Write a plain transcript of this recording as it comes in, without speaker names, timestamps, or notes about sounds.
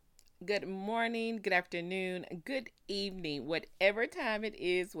good morning, good afternoon, good evening, whatever time it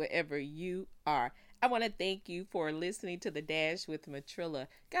is, wherever you are. I want to thank you for listening to The Dash with Matrilla.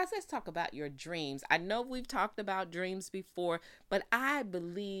 Guys, let's talk about your dreams. I know we've talked about dreams before, but I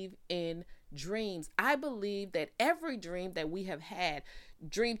believe in dreams. I believe that every dream that we have had,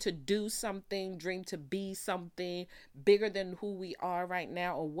 dream to do something, dream to be something bigger than who we are right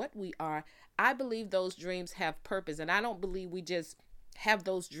now or what we are, I believe those dreams have purpose. And I don't believe we just have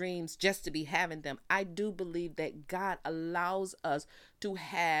those dreams just to be having them. I do believe that God allows us to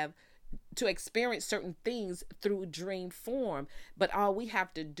have to experience certain things through dream form, but all we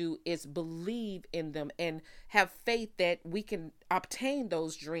have to do is believe in them and have faith that we can obtain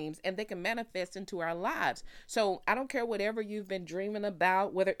those dreams and they can manifest into our lives. So I don't care whatever you've been dreaming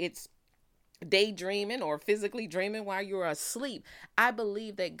about, whether it's daydreaming or physically dreaming while you're asleep. I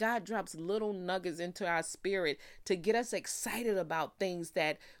believe that God drops little nuggets into our spirit to get us excited about things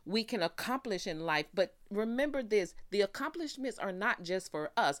that we can accomplish in life. But remember this, the accomplishments are not just for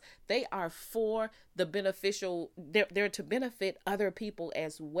us, they are for the beneficial, they're to benefit other people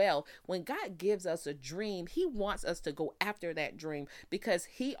as well. When God gives us a dream, he wants us to go after that dream because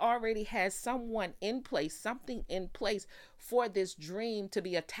he already has someone in place, something in place for this dream to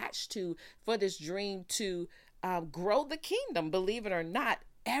be attached to, for this dream to grow the kingdom. Believe it or not,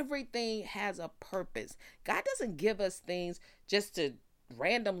 everything has a purpose. God doesn't give us things just to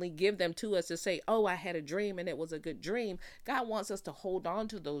randomly give them to us to say, oh, I had a dream and it was a good dream. God wants us to hold on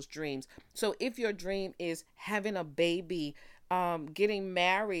to those dreams. So if your dream is having a baby, getting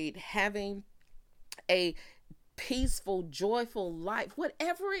married, having a peaceful, joyful life,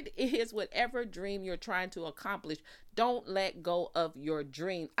 whatever it is, whatever dream you're trying to accomplish, don't let go of your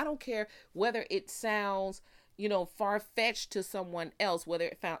dream. I don't care whether it sounds far-fetched to someone else, whether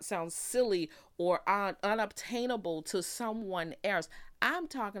it sounds silly or unobtainable to someone else. I'm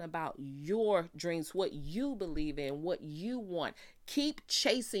talking about your dreams, what you believe in, what you want. Keep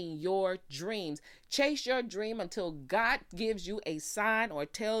chasing your dreams. Chase your dream until God gives you a sign or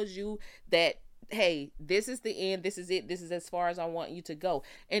tells you that, hey, this is the end, this is it, this is as far as I want you to go.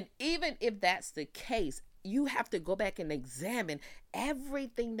 And even if that's the case, you have to go back and examine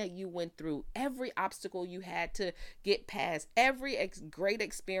everything that you went through, every obstacle you had to get past, every great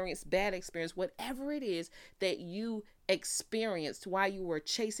experience, bad experience, whatever it is that you experienced while you were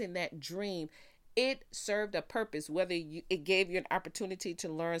chasing that dream. It served a purpose, it gave you an opportunity to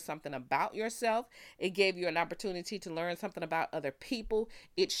learn something about yourself. It gave you an opportunity to learn something about other people.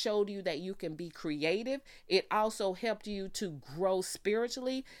 It showed you that you can be creative. It also helped you to grow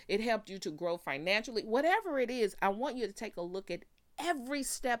spiritually. It helped you to grow financially. Whatever it is, I want you to take a look at every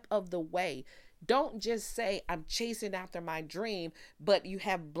step of the way. Don't just say, I'm chasing after my dream, but you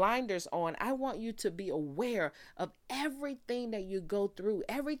have blinders on. I want you to be aware of everything that you go through,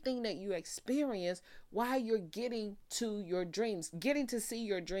 everything that you experience while you're getting to your dreams, getting to see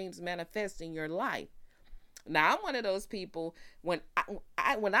your dreams manifest in your life. Now, I'm one of those people, when I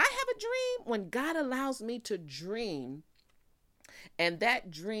have a dream, when God allows me to dream, and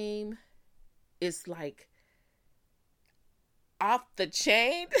that dream is like off the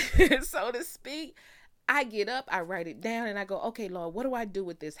chain, so to speak, I get up, I write it down, and I go, okay, Lord, what do I do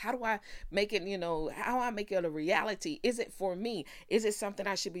with this? How do I make it, how do I make it a reality? Is it for me? Is it something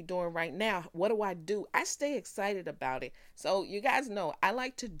I should be doing right now? What do I do? I stay excited about it. So you guys know I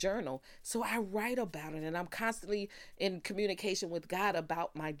like to journal. So I write about it, and I'm constantly in communication with God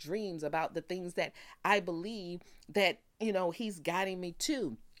about my dreams, about the things that I believe that, he's guiding me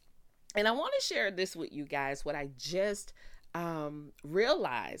to. And I want to share this with you guys, what I just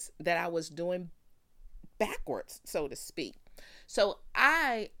realized that I was doing backwards, so to speak. So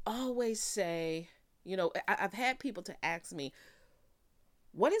I always say, I've had people to ask me,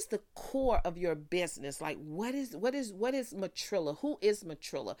 what is the core of your business? Like, what is Matrilla? Who is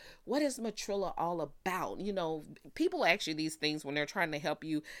Matrilla? What is Matrilla all about? People ask you these things when they're trying to help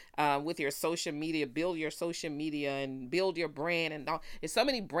you with your social media, build your social media and build your brand. And all. There's so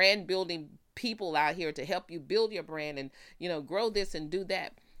many brand building people out here to help you build your brand and, grow this and do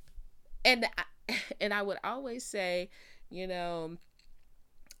that. And I would always say, if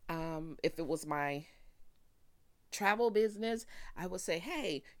it was my travel business, I would say,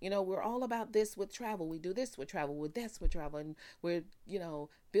 hey, we're all about this with travel. We do this with travel, with this with travel, and we're,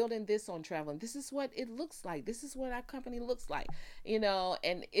 building this on travel. And this is what it looks like. This is what our company looks like,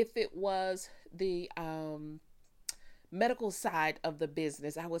 and if it was the medical side of the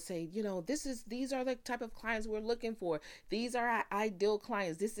business, I would say, these are the type of clients we're looking for. These are our ideal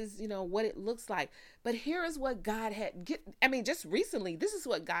clients. This is, what it looks like. But here is what God just recently, this is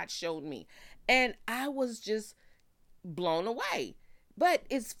what God showed me. And I was just blown away But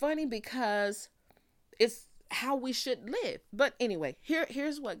it's funny because it's how we should live. But anyway,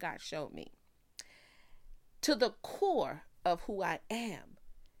 here's what God showed me. To the core of who I am,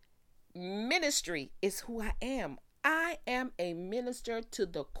 ministry is who I am. I am a minister to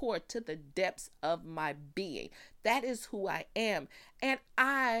the core, to the depths of my being. That is who I am. And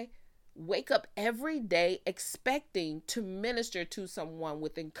I wake up every day expecting to minister to someone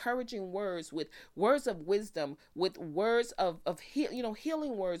with encouraging words, with words of wisdom, with words of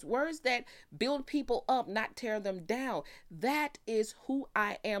healing words that build people up, not tear them down. That is who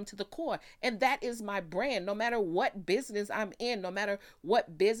I am to the core. And that is my brand. No matter what business I'm in, no matter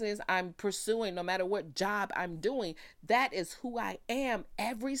what business I'm pursuing, no matter what job I'm doing, that is who I am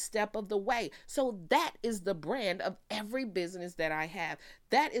every step of the way. So that is the brand of every business that I have.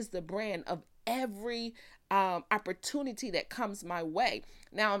 That is the brand of every opportunity that comes my way.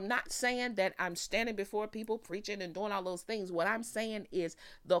 Now, I'm not saying that I'm standing before people preaching and doing all those things. What I'm saying is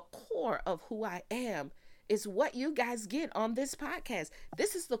the core of who I am is what you guys get on this podcast.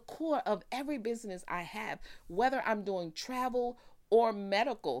 This is the core of every business I have, whether I'm doing travel or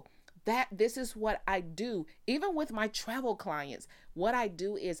medical. That this is what I do. Even with my travel clients, what I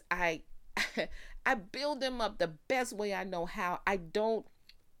do is I I build them up the best way I know how. I don't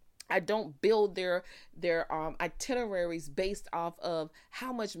build their itineraries based off of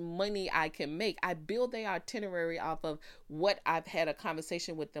how much money I can make. I build their itinerary off of what I've had a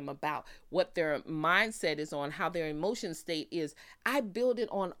conversation with them about, what their mindset is on, how their emotion state is. I build it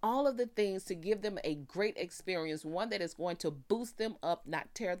on all of the things to give them a great experience, one that is going to boost them up,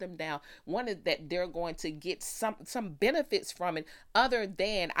 not tear them down, one that they're going to get some benefits from it other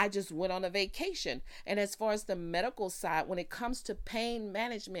than I just went on a vacation. And as far as the medical side, when it comes to pain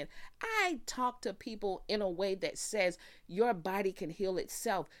management, I talk to people in a way that says your body can heal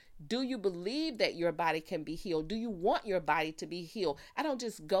itself. Do you believe that your body can be healed? Do you want your body to be healed? I don't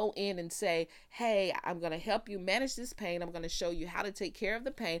just go in and say, hey, I'm going to help you manage this pain. I'm going to show you how to take care of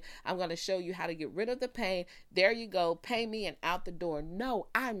the pain. I'm going to show you how to get rid of the pain. There you go. Pay me and out the door. No,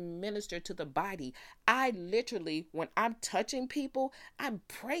 I minister to the body. I literally, when I'm touching people, I'm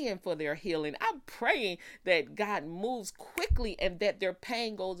praying for their healing. I'm praying that God moves quickly and that their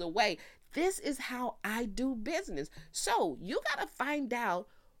pain goes away. This is how I do business. So you got to find out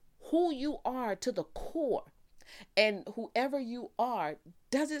who you are to the core, and whoever you are,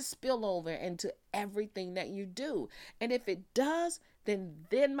 does it spill over into everything that you do? And if it does,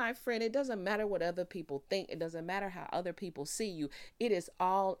 then my friend, it doesn't matter what other people think. It doesn't matter how other people see you. It is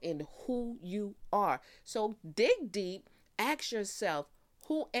all in who you are. So dig deep, ask yourself,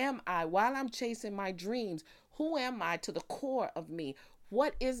 who am I while I'm chasing my dreams? Who am I to the core of me?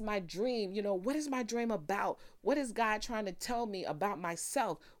 What is my dream? What is my dream about? What is God trying to tell me about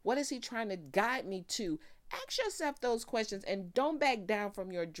myself? What is he trying to guide me to? Ask yourself those questions and don't back down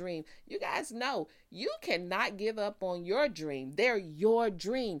from your dream. You guys know you cannot give up on your dream. They're your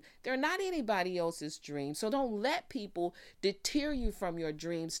dream. They're not anybody else's dream. So don't let people deter you from your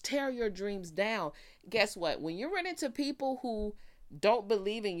dreams, tear your dreams down. Guess what? When you run into people who don't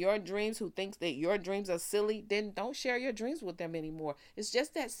believe in your dreams, who thinks that your dreams are silly, then don't share your dreams with them anymore. It's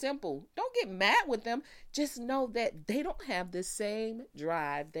just that simple. Don't get mad with them. Just know that they don't have the same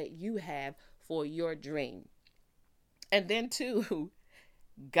drive that you have for your dream. And then too,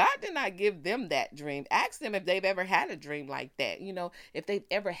 God did not give them that dream. Ask them if they've ever had a dream like that. If they've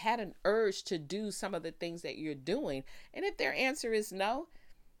ever had an urge to do some of the things that you're doing. And if their answer is no,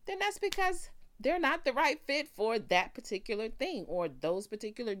 then that's because they're not the right fit for that particular thing or those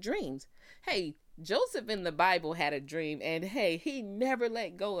particular dreams. Hey, Joseph in the Bible had a dream, and hey, he never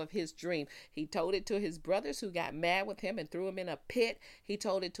let go of his dream. He told it to his brothers, who got mad with him and threw him in a pit. He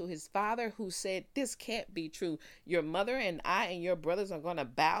told it to his father, who said, this can't be true. Your mother and I and your brothers are going to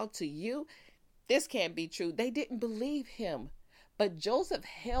bow to you. This can't be true. They didn't believe him. But Joseph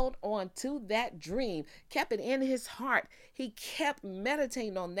held on to that dream, kept it in his heart. He kept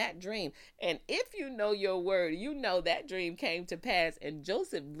meditating on that dream. And if you know your word, you know that dream came to pass, and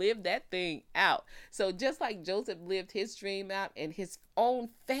Joseph lived that thing out. So just like Joseph lived his dream out and his own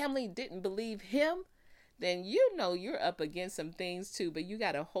family didn't believe him, then you're up against some things too, but you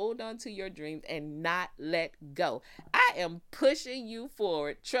got to hold on to your dreams and not let go. I am pushing you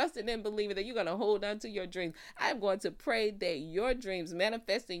forward, trusting and believing that you're going to hold on to your dreams. I'm going to pray that your dreams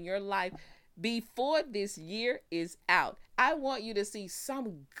manifest in your life before this year is out. I want you to see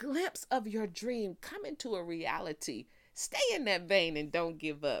some glimpse of your dream come into a reality. Stay in that vein and don't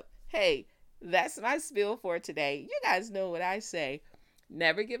give up. Hey, that's my spiel for today. You guys know what I say.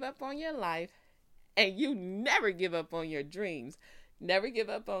 Never give up on your life. And you never give up on your dreams. Never give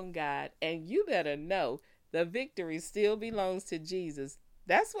up on God. And you better know The victory still belongs to Jesus.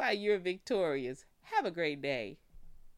 That's why you're victorious. Have a great day.